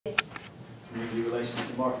relation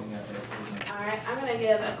to marketing out there? All right, I'm going to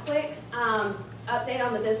give a quick update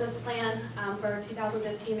on the business plan for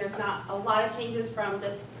 2015. There's not a lot of changes from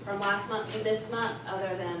last month to this month,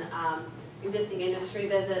 other than existing industry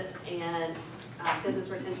visits and business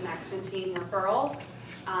retention action team referrals.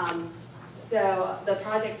 So the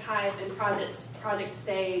project type and project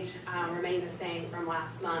stage remain the same from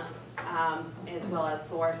last month, as well as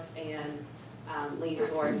source and lead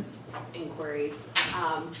source inquiries.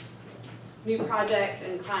 New projects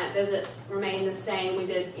and client visits remain the same. We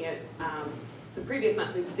did, the previous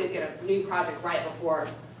month we did get a new project right before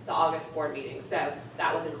the August board meeting, so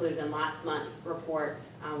that was included in last month's report.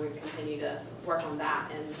 We continue to work on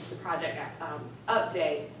that, and the project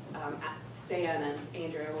update Stan and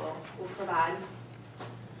Andrew will provide.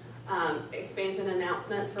 Expansion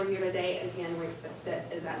announcements for year to date, again,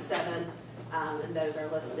 is at 7, and those are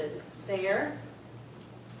listed there.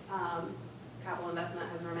 Capital investment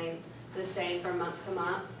has remained the same from month to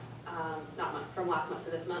month, from last month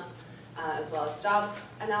to this month, as well as job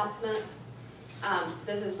announcements.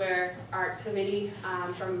 This is where our activity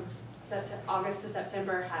from August to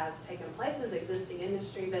September has taken place as existing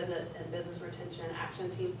industry visits and business retention action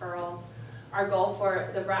team referrals. Our goal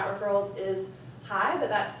for the BRAT referrals is high, but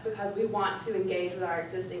that's because we want to engage with our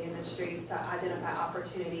existing industries to identify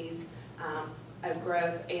opportunities of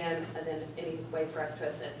growth and then any ways for us to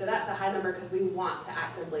assist. So that's a high number because we want to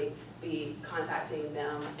actively be contacting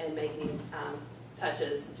them and making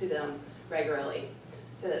touches to them regularly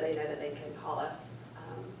so that they know that they can call us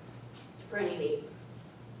for any need.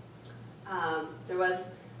 There was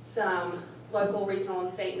some local, regional, and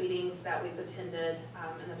state meetings that we've attended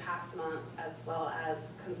in the past month, as well as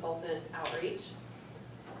consultant outreach.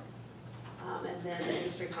 And then the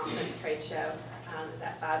industry conference trade show is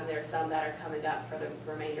at 5, and there's some that are coming up for the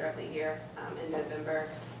remainder of the year in November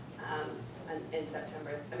and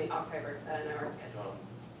in October that I know are scheduled.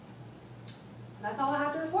 And that's all I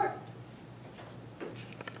have to report.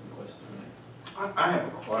 I have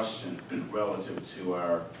a question relative to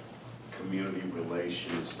our community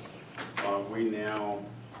relations. Are we now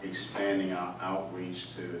expanding our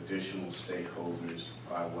outreach to additional stakeholders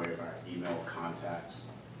by way of our email contacts?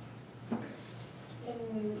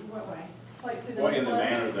 In what way? Like through the Well, in the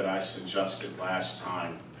manner that I suggested last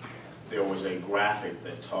time, there was a graphic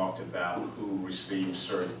that talked about who receives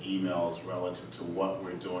certain emails relative to what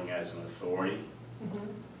we're doing as an authority.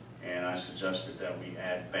 Mm-hmm. And I suggested that we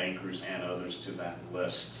add bankers and others to that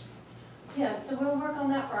list. Yeah, so we'll work on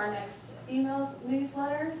that for our next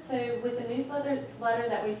newsletter. So with the newsletter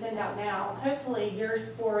that we send out now, hopefully you're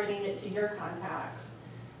forwarding it to your contacts.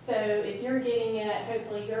 So if you're getting it,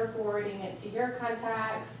 hopefully you're forwarding it to your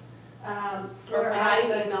contacts. Or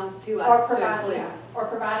providing emails to us. Or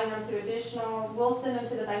providing them to additional. We'll send them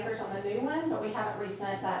to the bankers on the new one, but we haven't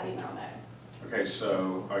resent that email note. Okay,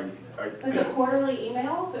 so It's a quarterly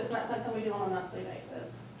email, so it's not something we do on a monthly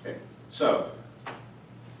basis. Okay, so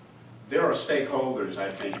there are stakeholders, I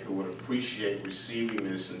think, who would appreciate receiving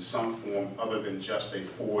this in some form other than just a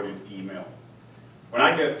forwarded email. When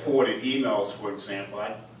I get forwarded emails, for example,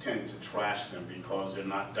 I tend to trash them because they're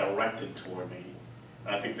not directed toward me.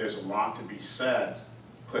 And I think there's a lot to be said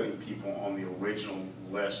putting people on the original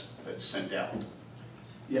list that's sent out.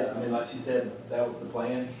 Yeah, I mean, like she said, that was the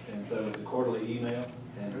plan, and so it's a quarterly email,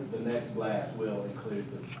 and the next blast will include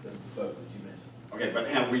the folks that you mentioned. Okay, but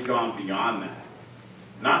have we gone beyond that?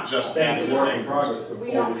 Not just That's adding a work in bankers. progress before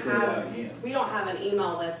we send it out again. We don't have an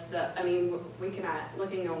email list. We can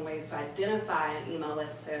looking on ways to identify an email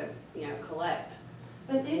list to collect.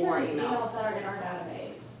 But these more are just emails. emails that are in our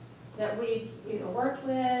database that we either worked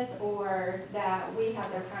with or that we have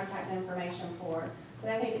their contact information for.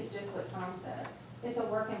 But I think it's just what Tom said. It's a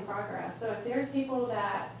work in progress. So if there's people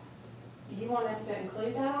that you want us to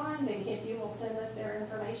include that on, then if you will send us their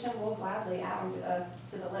information, we'll gladly add them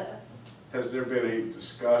to the list. Has there been a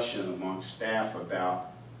discussion among staff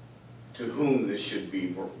about to whom this should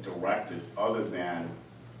be directed other than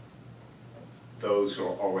those who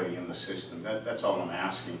are already in the system? That's all I'm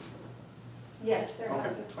asking. Yes, there Okay,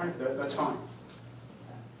 has been. all right, that's fine.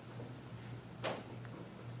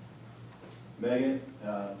 Megan,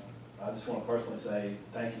 I just want to personally say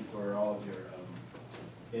thank you for all of your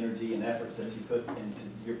energy and efforts that you put into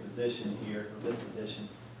your position here, or this position.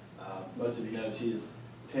 Most of you know she has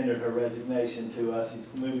tendered her resignation to us.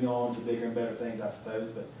 She's moving on to bigger and better things, I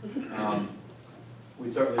suppose, but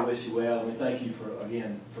we certainly wish you well, and we thank you for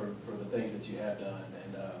the things that you have done,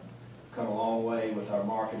 and come a long way with our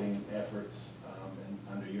marketing efforts and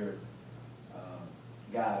under your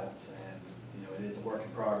guidance. And it is a work in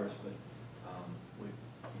progress, but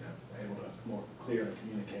we're able to more clearly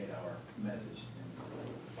communicate our message, and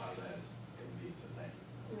a lot of that is good. So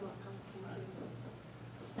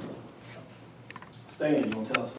Stan, you want to tell us